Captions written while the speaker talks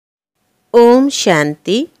ओम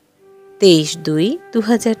शांति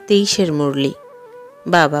 23/2/2023 मुरली।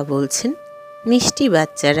 बाबा बोलছেন, मिष्टि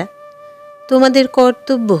बाच्चारा, তোমাদের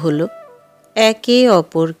কর্তব্য হলো একে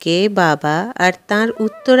অপরকে বাবা আর তার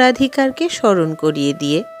উত্তরাধিকারকে স্মরণ করিয়ে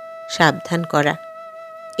দিয়ে সাবধান করা।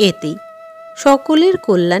 এতেই সকলের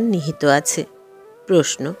কল্যাণ নিহিত আছে।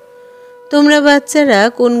 প্রশ্ন, তোমরা বাচ্চারা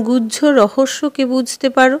কোন গুহ্য রহস্যকে বুঝতে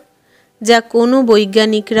পারো যা কোনো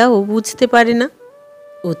বৈজ্ঞানিকরাও বুঝতে পারে না?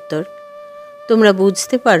 উত্তর, তোমরা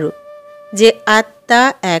বুঝতে পারো যে আত্মা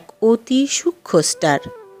এক অতি সূক্ষ্ম স্টার,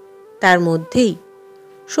 তার মধ্যেই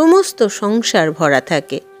সমস্ত সংসার ভরা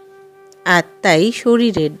থাকে। আত্মাই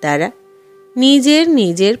শরীরের দ্বারা নিজের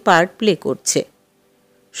নিজের পার্ট প্লে করছে।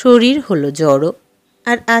 শরীর হলো জড়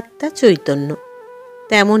আর আত্মা চৈতন্য।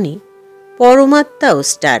 তেমনি পরমাত্মাও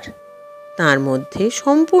স্টার, তার মধ্যে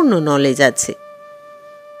সম্পূর্ণ নলেজ আছে।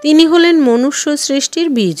 তিনি হলেন মনুষ্য সৃষ্টির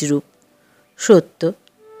বীজরূপ, সত্য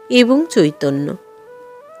এবং চৈতন্য।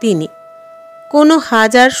 তিনি কোনো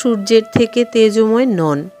হাজার সূর্যের থেকে তেজময়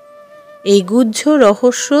নন। এই গুহ্য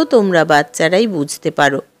রহস্য তোমরা বাচ্চারাই বুঝতে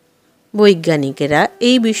পারো। বৈজ্ঞানিকেরা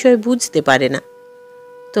এই বিষয় বুঝতে পারে না।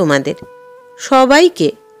 তোমাদের সবাইকে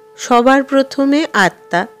সবার প্রথমে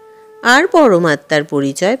আত্মা আর পরমাত্মার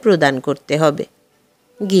পরিচয় প্রদান করতে হবে।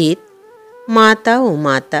 গীত, মাতা ও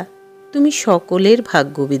মাতা, তুমি সকলের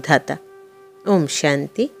ভাগ্যবিধাতা। ওম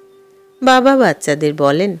শান্তি। বাবা বাচ্চাদের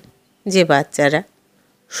বলেন যে বাচ্চারা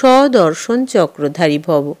স্বদর্শন চক্রধারী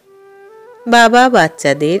ভব। বাবা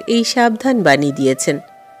বাচ্চাদের এই সাবধান বাণী দিয়েছেন।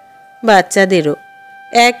 বাচ্চাদেরও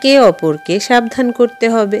একে অপরকে সাবধান করতে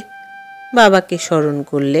হবে। বাবাকে স্মরণ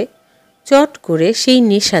করলে চট করে সেই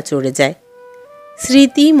নেশা চড়ে যায়।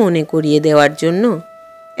 স্মৃতি মনে করিয়ে দেওয়ার জন্য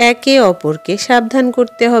একে অপরকে সাবধান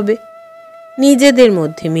করতে হবে। নিজেদের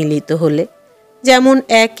মধ্যে মিলিত হলে যেমন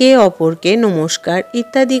একে অপরকে নমস্কার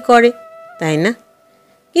ইত্যাদি করে, তাই না?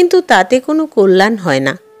 কিন্তু তাতে কোনো কল্যাণ হয়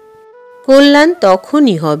না। কল্যাণ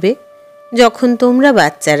তখনই হবে যখন তোমরা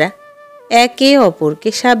বাচ্চারা একে অপরকে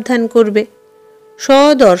সাবধান করবে।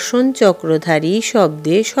 স্বদর্শন চক্রধারী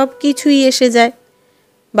শব্দে সব কিছুই এসে যায়।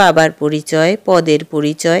 বাবার পরিচয়, পদের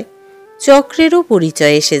পরিচয়, চক্রেরও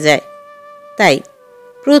পরিচয় এসে যায়। তাই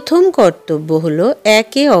প্রথম কর্তব্য হলো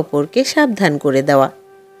একে অপরকে সাবধান করে দেওয়া।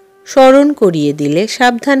 স্মরণ করিয়ে দিলে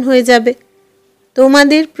সাবধান হয়ে যাবে।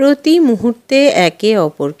 তোমাদের প্রতি মুহূর্তে একে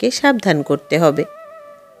অপরকে সাবধান করতে হবে।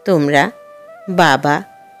 তোমরা বাবা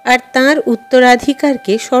আর তাঁর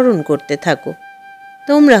উত্তরাধিকারকে স্মরণ করতে থাকো।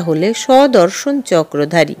 তোমরা হলে স্বদর্শন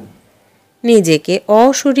চক্রধারী। নিজেকে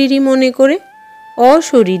অশরীরী মনে করে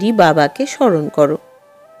অশরীরী বাবাকে স্মরণ করো।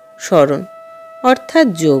 স্মরণ অর্থাৎ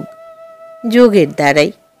যোগ। যোগের দ্বারাই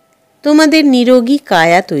তোমাদের নিরোগী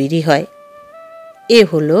কায়া তৈরি হয়। এ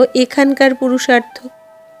হলো এখানকার পুরুষার্থ।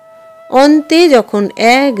 অন্তে যখন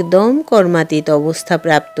একদম কর্মাতীত অবস্থা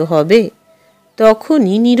প্রাপ্ত হবে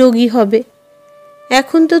তখনই নিরোগী হবে।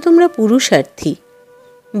 এখন তো তোমরা পুরুষার্থী।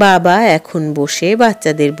 বাবা এখন বসে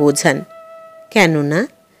বাচ্চাদের বোঝান, কেননা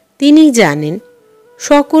তিনি জানেন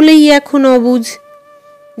সকলেই এখন অবুঝ।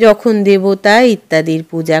 যখন দেবতা ইত্যাদির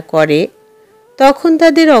পূজা করে তখন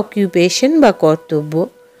তাদের অকিউপেশন বা কর্তব্য,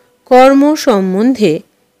 কর্ম সম্বন্ধে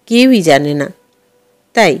কেউই জানে না।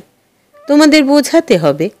 তাই তোমাদের বোঝাতে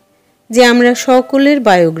হবে যে আমরা সকলের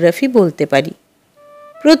বায়োগ্রাফি বলতে পারি।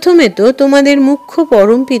 প্রথমে তো তোমাদের মুখ্য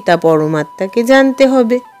পরমপিতা পরমাত্মাকে জানতে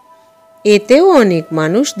হবে। এতেও অনেক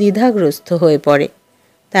মানুষ দ্বিধাগ্রস্ত হয়ে পড়ে।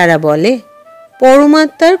 তারা বলে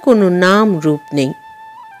পরমাত্মার কোনো নাম রূপ নেই।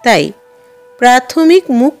 তাই প্রাথমিক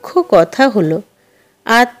মুখ্য কথা হলো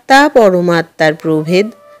আত্মা পরমাত্মার প্রভেদ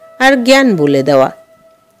আর জ্ঞান বলে দেওয়া।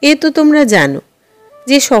 এ তো তোমরা জানো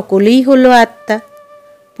যে সকলেই হলো আত্মা।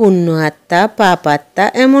 পুণ্য আত্মা, পাপ আত্মা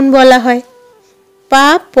এমন বলা হয়।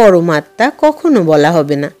 পাপ পরমাত্মা কখনো বলা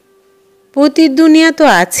হবে না। পতিত দুনিয়া তো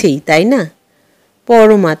আছেই, তাই না?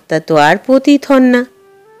 পরমাত্মা তো আর পতিত হন না।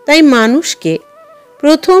 তাই মানুষকে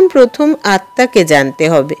প্রথম আত্মাকে জানতে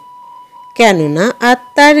হবে, কেননা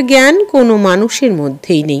আত্মার জ্ঞান কোনো মানুষের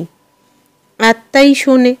মধ্যেই নেই। আত্মাই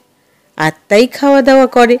শোনে, আত্মাই খাওয়া দাওয়া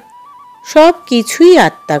করে, সব কিছুই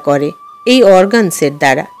আত্মা করে এই অর্গানসের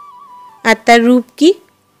দ্বারা। আত্মার রূপ কি?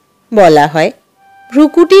 বলা হয়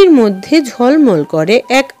ভ্রুকুটির মধ্যে ঝলমল করে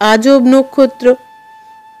এক আজব নক্ষত্র।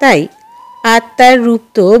 তাই আত্মার রূপ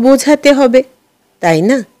তো বোঝাতে হবে, তাই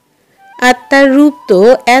না? আত্মার রূপ তো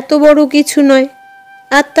এত বড় কিছু নয়।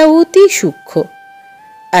 আত্মা অতি সূক্ষ্ম।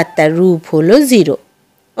 আত্মার রূপ হলো 0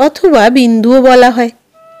 অথবা বিন্দুও বলা হয়।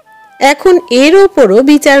 এখন এর ওপরও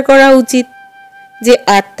বিচার করা উচিত যে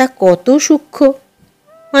আত্মা কত সূক্ষ্ম।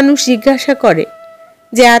 মানুষ জিজ্ঞাসা করে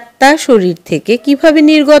যে আত্মা শরীর থেকে কিভাবে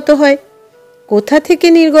নির্গত হয়, কোথা থেকে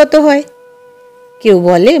নির্গত হয়? কেউ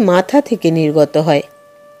বলে মাথা থেকে নির্গত হয়,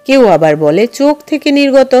 কেউ আবার বলে চোখ থেকে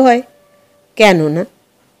নির্গত হয়। কেননা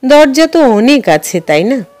দরজা তো অনেক আছে, তাই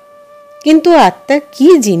না? কিন্তু আত্মা কি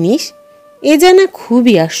জিনিস এ জানা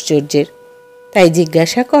খুবই আশ্চর্যের। তাই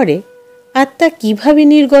জিজ্ঞাসা করে, আত্মা কিভাবে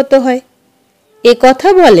নির্গত হয়? এ কথা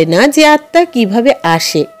বলে না যে আত্মা কিভাবে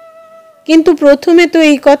আসে, কিন্তু প্রথমে তো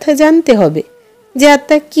এই কথা জানতে হবে যে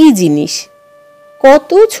আত্মা কি জিনিস।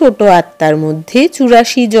 কত ছোট আত্মার মধ্যে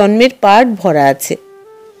 84 জন্মের পাঠ ভরা আছে।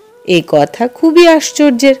 এই কথা খুবই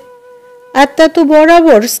আশ্চর্যের। আত্মা তো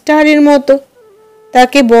বরাবর স্টারের মতো,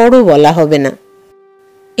 তাকে বড় বলা হবে না।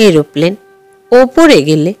 এরোপ্লেন ওপরে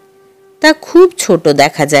গেলে তা খুব ছোট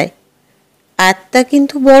দেখা যায়, আত্মা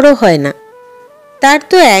কিন্তু বড় হয় না, তার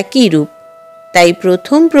তো একই রূপ। তাই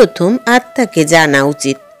প্রথম প্রথম আত্মাকে জানা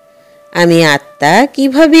উচিত, আমি আত্মা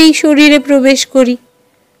কিভাবে এই শরীরে প্রবেশ করি।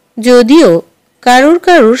 যদিও কারুর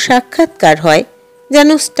কারুর সাক্ষাৎকার হয় যেন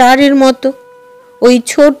স্টারের মতো, ওই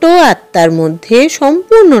ছোট আত্মার মধ্যে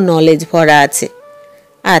সম্পূর্ণ নলেজ ভরা আছে।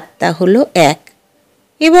 আত্মা হলো এক।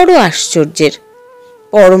 এ বড় আশ্চর্যের।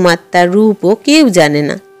 পরমাত্মার রূপও কেউ জানে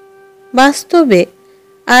না। বাস্তবে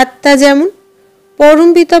আত্মা যেমন,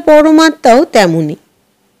 পরমপিতা পরমাত্মাও তেমনি।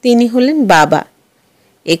 তিনি হলেন বাবা।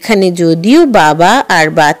 এখানে যদিও বাবা আর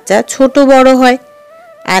বাচ্চা ছোট বড় হয়,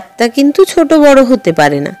 আত্মা কিন্তু ছোট বড় হতে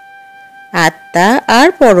পারে না। আত্মা আর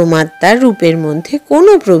পরমাত্মার রূপের মধ্যে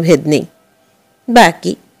কোনো প্রভেদ নেই।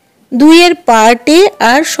 বাকি দুইয়ের পার্টে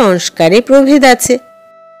আর সংস্কারে প্রভেদ আছে।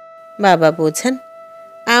 বাবা বোঝান,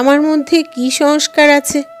 আমার মধ্যে কি সংস্কার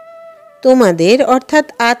আছে? তোমাদের অর্থাৎ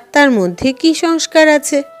আত্মার মধ্যে কি সংস্কার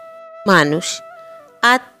আছে? মানুষ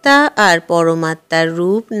আত্মা আর পরমাত্মার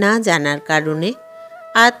রূপ না জানার কারণে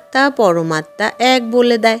আত্মা পরমাত্মা এক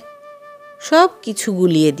বলে দেয়, সব কিছু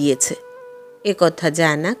গুলিয়ে দিয়েছে। একথা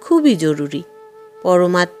জানা খুবই জরুরি।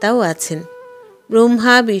 পরমাত্মাও আছেন,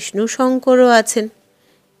 ব্রহ্মা বিষ্ণু শঙ্করও আছেন।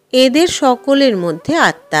 এদের সকলের মধ্যে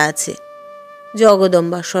আত্মা আছে।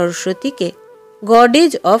 জগদম্বা সরস্বতীকে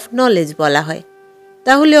গডেজ অফ নলেজ বলা হয়।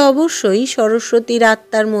 তাহলে অবশ্যই সরস্বতীর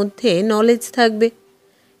আত্মার মধ্যে নলেজ থাকবে।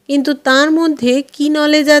 কিন্তু তার মধ্যে কি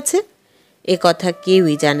নলেজ আছে এ কথা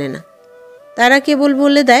কেউই জানে না। তারা কেবল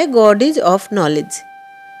বলে দেয় গডেজ অফ নলেজ।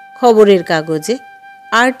 খবরের কাগজে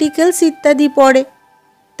আর্টিকেলস ইত্যাদি পড়ে,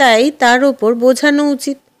 তাই তার ওপর বোঝানো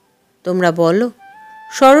উচিত। তোমরা বলো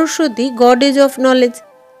সরস্বতী গডেজ অফ নলেজ,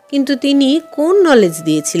 কিন্তু তিনি কোন নলেজ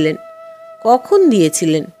দিয়েছিলেন, কখন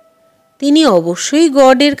দিয়েছিলেন? তিনি অবশ্যই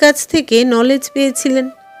গডের কাছ থেকে নলেজ পেয়েছিলেন,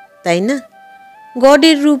 তাই না?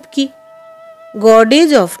 গডের রূপ কি? গডেজ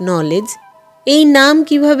অফ নলেজ এই নাম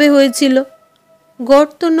কিভাবে হয়েছিল? গড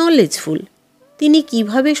তো নলেজফুল, তিনি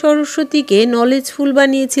কিভাবে সরস্বতীকে নলেজফুল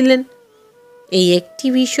বানিয়েছিলেন? এই একটি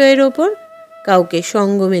বিষয়ের ওপর কাউকে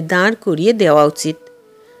সঙ্গমে দাঁড় করিয়ে দেওয়া উচিত।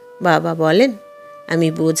 বাবা বলেন, আমি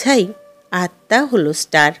বোঝাই আত্মা হলো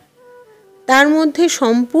স্টার। তার মধ্যে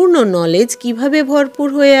সম্পূর্ণ নলেজ কিভাবে ভরপুর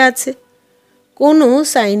হয়ে আছে, কোনো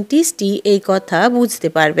সায়েন্টিস্টই এই কথা বুঝতে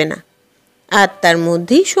পারবে না। আত্মার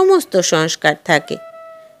মধ্যেই সমস্ত সংস্কার থাকে।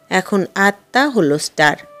 এখন আত্মা হলো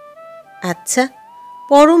স্টার। আচ্ছা,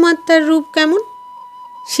 পরমাত্মার রূপ কেমন?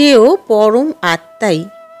 সেও পরম আত্মাই,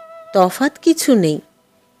 তফাৎ কিছু নেই।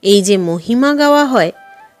 এই যে মহিমা গাওয়া হয়,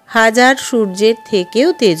 হাজার সূর্যের থেকেও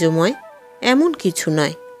তেজময়, এমন কিছু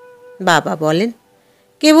নয়। বাবা বলেন,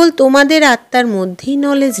 কেবল তোমাদের আত্মার মধ্যেই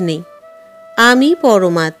নলেজ নেই, আমি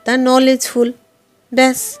পরমাত্মা নলেজফুল।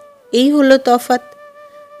 ব্যাস, এই হলো তফাৎ।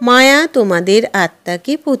 মায়া তোমাদের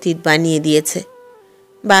আত্মাকে পতিত বানিয়ে দিয়েছে।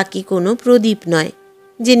 বাকি কোনো প্রদীপ নয়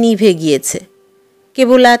যে নিভে গিয়েছে,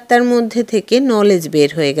 কেবল আত্মার মধ্যে থেকে নলেজ বের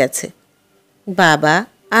হয়ে গেছে। বাবা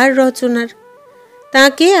আর রচনার,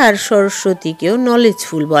 তাকে আর সরস্বতীকেও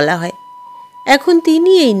নলেজফুল বলা হয়। এখন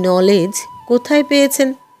তিনি এই নলেজ কোথায় পেয়েছেন,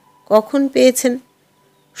 কখন পেয়েছেন?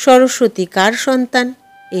 সরস্বতী কার সন্তান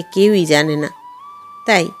এ কেউই জানে না।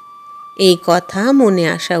 তাই এই কথা মনে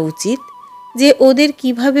আসা উচিত যে ওদের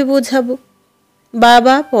কিভাবে বোঝাবো।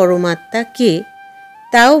 বাবা পরমাত্মা কে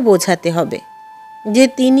তাও বোঝাতে হবে, যে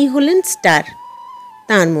তিনি হলেন স্টার,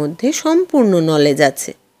 তার মধ্যে সম্পূর্ণ নলেজ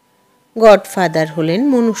আছে। গডফাদার হলেন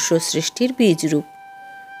মনুষ্য সৃষ্টির বীজরূপ,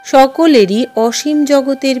 সকলেরই অসীম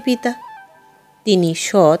জগতের পিতা। তিনি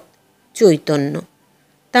সৎ চৈতন্য,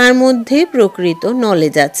 তার মধ্যে প্রকৃত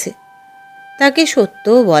নলেজ আছে। তাকে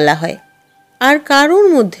সত্যও বলা হয়। আর কারোর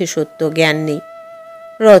মধ্যে সত্য জ্ঞান নেই।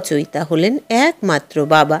 রচয়িতা হলেন একমাত্র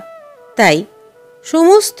বাবা। তাই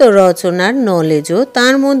সমস্ত রচনার নলেজও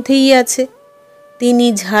তার মধ্যেই আছে। তিনি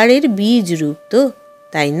ঝাড়ের বীজ রূপ তো,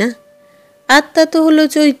 তাই না? আত্মা তো হলো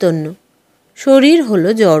চৈতন্য, শরীর হলো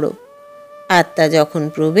জড়। আত্মা যখন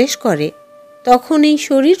প্রবেশ করে তখন এই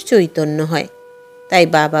শরীর চৈতন্য হয়। তাই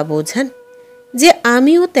বাবা বোঝান যে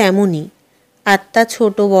আমিও তেমনই, আত্মা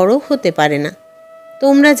ছোট বড় হতে পারে না।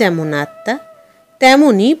 তোমরা যেমন আত্মা,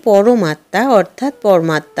 তেমনি পরমাত্মা অর্থাৎ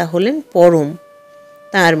পরমাত্মা হলেন পরম।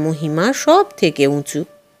 তার মহিমা সব থেকে উঁচু।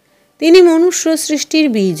 তিনি মনুষ্য সৃষ্টির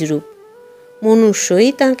বীজরূপ। মনুষ্যই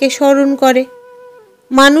তাঁকে স্মরণ করে।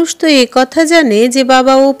 মানুষ তো এ কথা জানে যে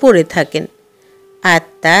বাবা ওপরে থাকেন।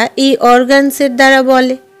 আত্মা এই অর্গানসের দ্বারা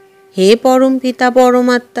বলে, হে পরম পিতা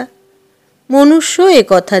পরমাত্মা। মনুষ্য এ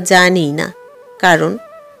কথা জানেই না, কারণ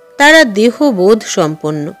তারা দেহবোধ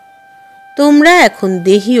সম্পন্ন। তোমরা এখন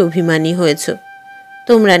দেহী অভিমানী হয়েছ।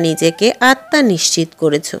 তোমরা নিজেকে আত্মা নিশ্চিত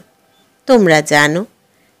করেছ। তোমরা জানো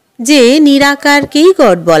যে নিরাকারকেই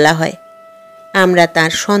গড বলা হয়। আমরা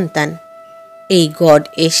তাঁর সন্তান। এই গড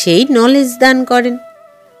এসেই নলেজ দান করেন।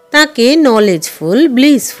 তাকে নলেজফুল,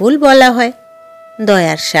 ব্লিসফুল বলা হয়।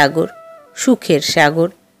 দয়ার সাগর, সুখের সাগর,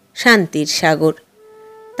 শান্তির সাগর।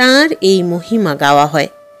 তাঁর এই মহিমা গাওয়া হয়।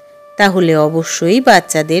 তাহলে অবশ্যই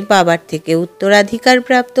বাচ্চাদের বাবার থেকে উত্তরাধিকার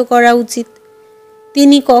প্রাপ্ত করা উচিত।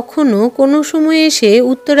 তিনি কখনো কোনো সময় এসে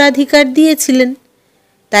উত্তরাধিকার দিয়েছিলেন,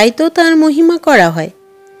 তাই তো তাঁর মহিমা করা হয়।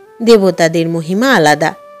 দেবতাদের মহিমা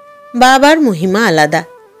আলাদা, বাবার মহিমা আলাদা।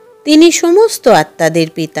 তিনি সমস্ত আত্মাদের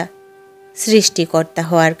পিতা। সৃষ্টিকর্তা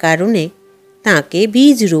হওয়ার কারণে তাঁকে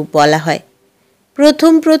বীজরূপ বলা হয়।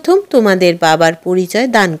 প্রথম প্রথম তোমাদের বাবার পরিচয়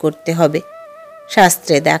দান করতে হবে।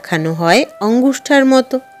 শাস্ত্রে দেখানো হয় অঙ্গুষ্ঠার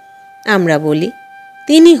মতো। আমরা বলি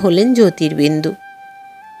তিনি হলেন জ্যোতির্বিন্দু।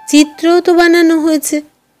 চিত্রও তো বানানো হয়েছে,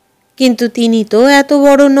 কিন্তু তিনি তো এত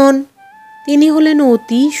বড় নন। তিনি হলেন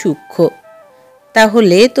অতি সূক্ষ্ম।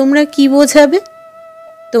 তাহলে তোমরা কি বোঝাবে?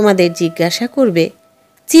 তোমাদের জিজ্ঞাসা করবে,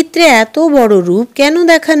 চিত্রে এত বড় রূপ কেন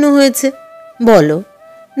দেখানো হয়েছে বলো,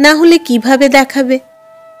 না হলে কিভাবে দেখাবে?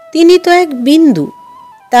 তিনি তো এক বিন্দু।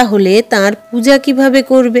 তাহলে তাঁর পূজা কিভাবে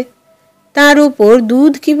করবে? তার ওপর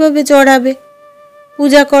দুধ কিভাবে চড়াবে?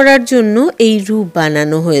 পূজা করার জন্য এই রূপ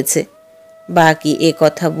বানানো হয়েছে। বাকি এ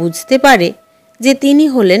কথা বুঝতে পারে যে তিনি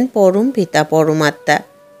হলেন পরম পিতা পরমাত্মা,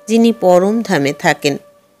 যিনি পরম ধামে থাকেন।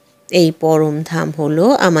 এই পরম ধাম হলো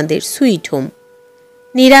আমাদের সুইট হোম।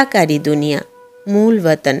 নিরাকারী দুনিয়া, মূল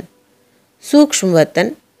বতন, সূক্ষ্ম বতন,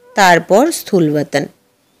 তারপর স্থূল বতন।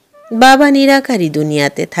 বাবা নিরাকারী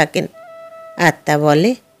দুনিয়াতে থাকেন। আত্মা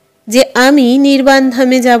বলে যে আমি নির্বাণ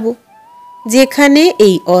ধামে যাব, যেখানে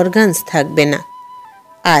এই অর্গানস থাকবে না।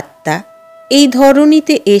 আত্মা এই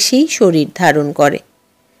ধরনীতে এসেই শরীর ধারণ করে।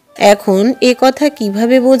 এখন এ কথা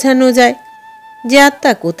কিভাবে বোঝানো যায় যে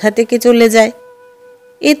আত্মা কোথা থেকে চলে যায়?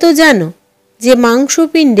 এ তো জানো যে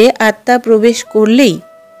মাংসপিণ্ডে আত্মা প্রবেশ করলেই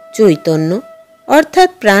চৈতন্য অর্থাৎ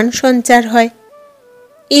প্রাণ সঞ্চার হয়।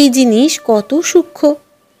 এই জিনিস কত সূক্ষ্ম।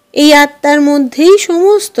 এই আত্মার মধ্যেই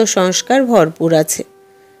সমস্ত সংস্কার ভরপুর আছে।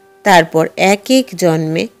 তারপর এক এক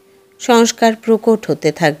জন্মে সংস্কার প্রকট হতে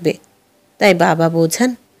থাকবে। তাই বাবা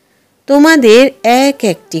বোঝান, তোমাদের এক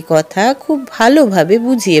একটি কথা খুব ভালোভাবে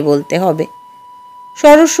বুঝিয়ে বলতে হবে।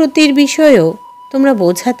 সরস্বতীর বিষয়েও তোমরা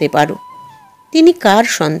বোঝাতে পারো তিনি কার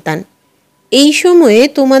সন্তান। এই সময়ে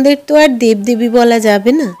তোমাদের তো আর দেবদেবী বলা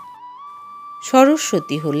যাবে না।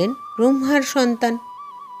 সরস্বতী হলেন ব্রহ্মার সন্তান,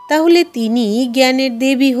 তাহলে তিনি জ্ঞানের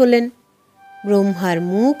দেবী হলেন। ব্রহ্মার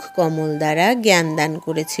মুখ কমল দ্বারা জ্ঞান দান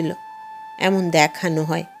করেছিল, এমন দেখানো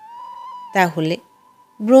হয়। তাহলে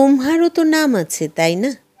ব্রহ্মারও তো নাম আছে, তাই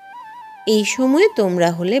না? এই সময় তোমরা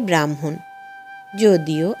হলে ব্রাহ্মণ।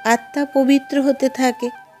 যদিও আত্মা পবিত্র হতে থাকে,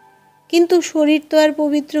 কিন্তু শরীর তো আর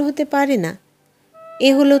পবিত্র হতে পারে না। এ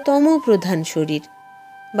হলো তমপ্রধান শরীর।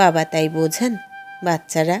 বাবা তাই বোঝান,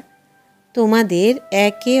 বাচ্চারা, তোমাদের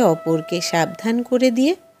একে অপরকে সাবধান করে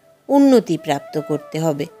দিয়ে উন্নতি প্রাপ্ত করতে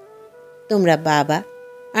হবে। তোমরা বাবা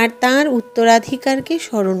আর তাঁর উত্তরাধিকারকে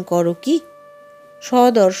স্মরণ করো কি?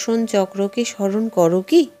 সদর্শন চক্রকে স্মরণ করো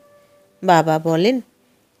কি? বাবা বলেন,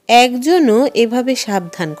 একজনও এভাবে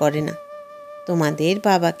সাবধান করে না। তোমাদের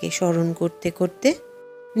বাবাকে স্মরণ করতে করতে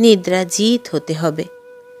নিদ্রাজিত হতে হবে।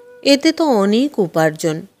 এতে তো অনেক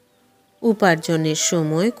উপার্জন। উপার্জনের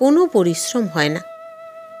সময় কোনো পরিশ্রম হয় না,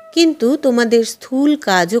 কিন্তু তোমাদের স্থূল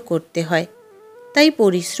কাজও করতে হয়, তাই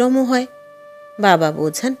পরিশ্রমও হয়। বাবা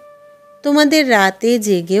বোঝান, তোমাদের রাতে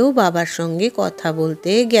জেগেও বাবার সঙ্গে কথা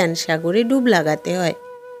বলতে জ্ঞান সাগরে ডুব লাগাতে হয়।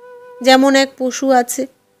 যেমন এক পশু আছে,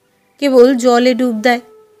 কেবল জলে ডুব দেয়।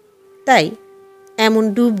 তাই এমন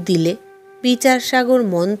ডুব দিলে বিচার সাগর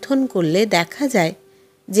মন্থন করলে দেখা যায়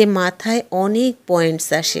যে মাথায় অনেক পয়েন্টস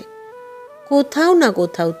আসে, কোথাও না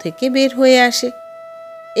কোথাও থেকে বের হয়ে আসে।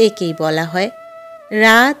 একেই বলা হয়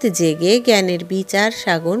রাত জেগে জ্ঞানের বিচার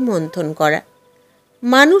সাগর মন্থন করা।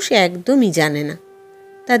 মানুষ একদমই জানে না,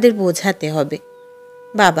 তাদের বোঝাতে হবে।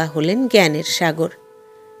 বাবা হলেন জ্ঞানের সাগর।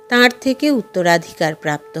 তাঁর থেকে উত্তরাধিকার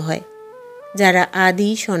প্রাপ্ত হয়। যারা আদি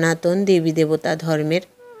সনাতন দেবী দেবতা ধর্মের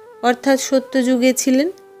অর্থাৎ সত্যযুগে ছিলেন,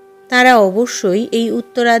 তারা অবশ্যই এই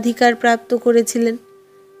উত্তরাধিকার প্রাপ্ত করেছিলেন।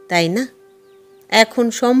 তাই না? এখন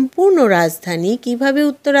সম্পূর্ণ রাজধানী কিভাবে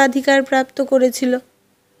উত্তরাধিকার প্রাপ্ত করেছিল?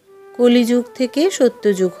 কলিযুগ থেকে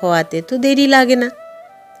সত্যযুগ হওয়াতে তো দেরি লাগে না,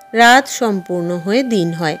 রাত সম্পূর্ণ হয়ে দিন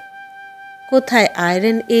হয়। কোথায়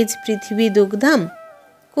আয়রন এজ পৃথিবী দুগ্ধাম,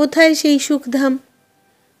 কোথায় সেই সুখধাম?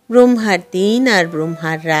 ব্রহ্মার দিন আর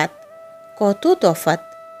ব্রহ্মার রাত, কত তফাৎ।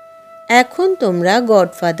 এখন তোমরা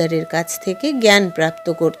গডফাদারের কাছ থেকে জ্ঞান প্রাপ্ত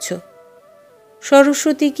করছো।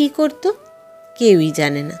 সরস্বতী কি করত? কেউই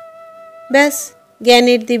জানে না। ব্যাস,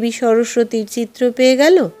 জ্ঞানের দেবী সরস্বতীর চিত্র পেয়ে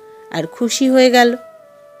গেল আর খুশি হয়ে গেল।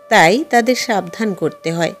 তাই তাদের সাবধান করতে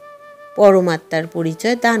হয়, পরমাত্মার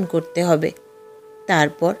পরিচয় দান করতে হবে।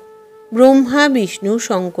 তারপর ব্রহ্মা বিষ্ণু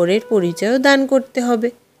শঙ্করের পরিচয়ও দান করতে হবে।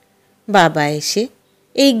 বাবা এসে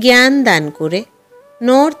এই জ্ঞান দান করে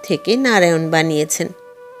নর থেকে নারায়ণ বানিয়েছেন।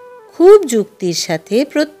 খুব যুক্তির সাথে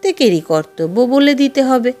প্রত্যেকেরই কর্তব্য বলে দিতে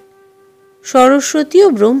হবে। সরস্বতীও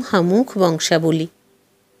ব্রহ্মামুখ বংশাবলী,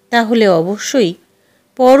 তাহলে অবশ্যই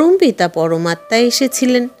পরম পিতা পরমাত্মা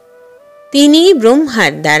এসেছিলেন। তিনি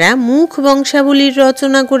ব্রহ্মার দ্বারা মুখ বংশাবলীর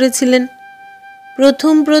রচনা করেছিলেন।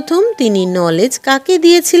 প্রথম প্রথম তিনি নলেজ কাকে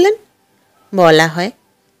দিয়েছিলেন? বলা হয়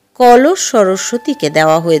কলস সরস্বতীকে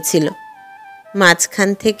দেওয়া হয়েছিল, মাঝখান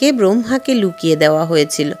থেকে ব্রহ্মাকে লুকিয়ে দেওয়া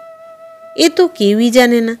হয়েছিল। এ তো কেউই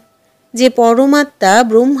জানে না যে পরমাত্মা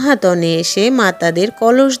ব্রহ্মাতনে এসে মাতাদের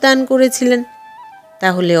কলস দান করেছিলেন।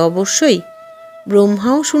 তাহলে অবশ্যই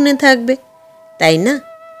ব্রহ্মাও শুনে থাকবে, তাই না?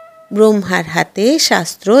 ব্রহ্মার হাতে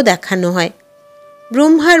শাস্ত্র দেখানো হয়।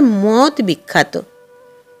 ব্রহ্মার মত বিখ্যাত।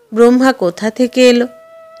 ব্রহ্মা কোথা থেকে এলো,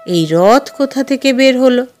 এই রথ কোথা থেকে বের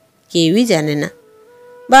হলো, কেউই জানে না।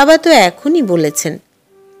 বাবা তো এখনই বলেছেন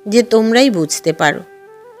যে তোমরাই বুঝতে পারো।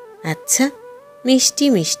 আচ্ছা, মিষ্টি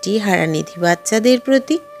মিষ্টি হারানিধি বাচ্চাদের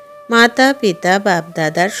প্রতি মাতা পিতা বাপ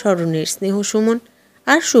দাদার স্মরণের স্নেহ সুমন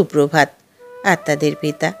আর সুপ্রভাত। আত্মাদের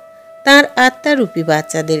পিতা তাঁর আত্মারূপী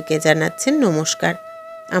বাচ্চাদেরকে জানাচ্ছেন নমস্কার।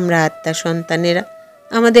 আমরা আত্মা সন্তানেরা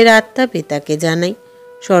আমাদের আত্মা পিতাকে জানাই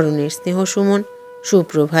স্মরণের স্নেহ সুমন,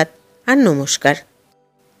 সুপ্রভাত আর নমস্কার।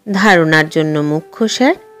 ধারণার জন্য মুখ্য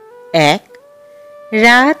সার: 1.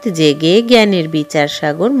 রাত জেগে জ্ঞানের বিচার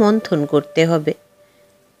সাগর মন্থন করতে হবে,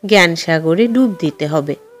 জ্ঞান সাগরে ডুব দিতে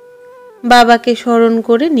হবে, বাবাকে স্মরণ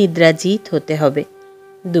করে নিদ্রাজিত হতে হবে।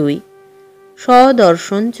 2.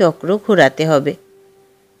 স্বদর্শন চক্র ঘোরাতে হবে,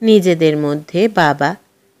 নিজেদের মধ্যে বাবা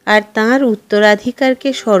আর তাঁর উত্তরাধিকারকে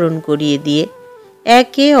স্মরণ করিয়ে দিয়ে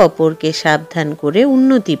একে অপরকে সাবধান করে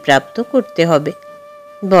উন্নতি প্রাপ্ত করতে হবে।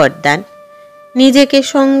 বরদান: নিজেকে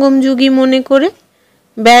সঙ্গমযুগী মনে করে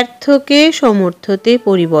ব্যর্থকে সমর্থতে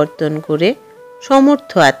পরিবর্তন করে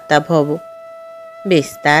সমর্থ আত্মা ভব।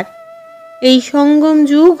 বিস্তার: এই সঙ্গম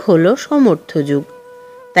যুগ হল সমর্থ যুগ।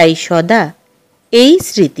 তাই সদা এই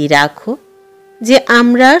স্মৃতি রাখো যে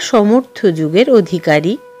আমরা সমর্থ যুগের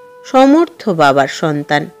অধিকারী, সমর্থ বাবার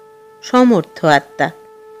সন্তান, সমর্থ আত্মা।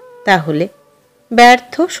 তাহলে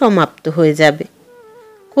ব্যর্থ সমাপ্ত হয়ে যাবে।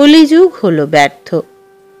 কলিযুগ হলো ব্যর্থ।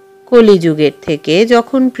 কলিযুগের থেকে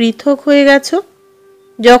যখন পৃথক হয়ে গেছো,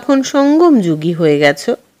 যখন সঙ্গম যুগী হয়ে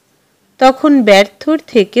গেছো, তখন ব্যর্থর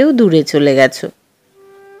থেকেও দূরে চলে গেছো।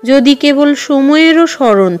 যদি কেবল সময়েরও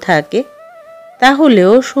স্মরণ থাকে,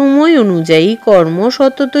 তাহলেও সময় অনুযায়ী কর্ম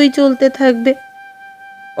সততই চলতে থাকবে।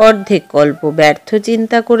 অর্ধেক কল্প ব্যর্থ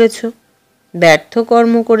চিন্তা করেছ, ব্যর্থ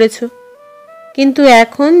কর্ম করেছ, কিন্তু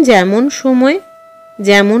এখন যেমন সময়,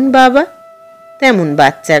 যেমন বাবা, তেমন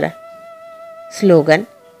বাচ্চারা। স্লোগান: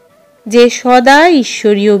 যে সদা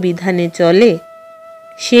ঈশ্বরীয় বিধানে চলে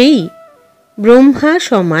সেই ব্রহ্মা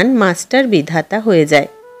সমান মাস্টার বিধাতা হয়ে যায়।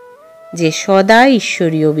 যে সদা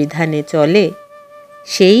ঈশ্বরীয় বিধানে চলে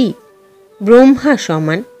সেই ব্রহ্মা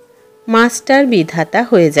সমান মাস্টার বিধাতা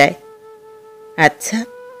হয়ে যায়। আচ্ছা,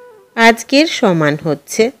 আজকের সমান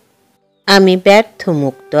হচ্ছে আমি ব্যর্থ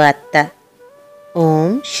মুক্ত আত্মা।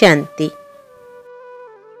 ওম শান্তি।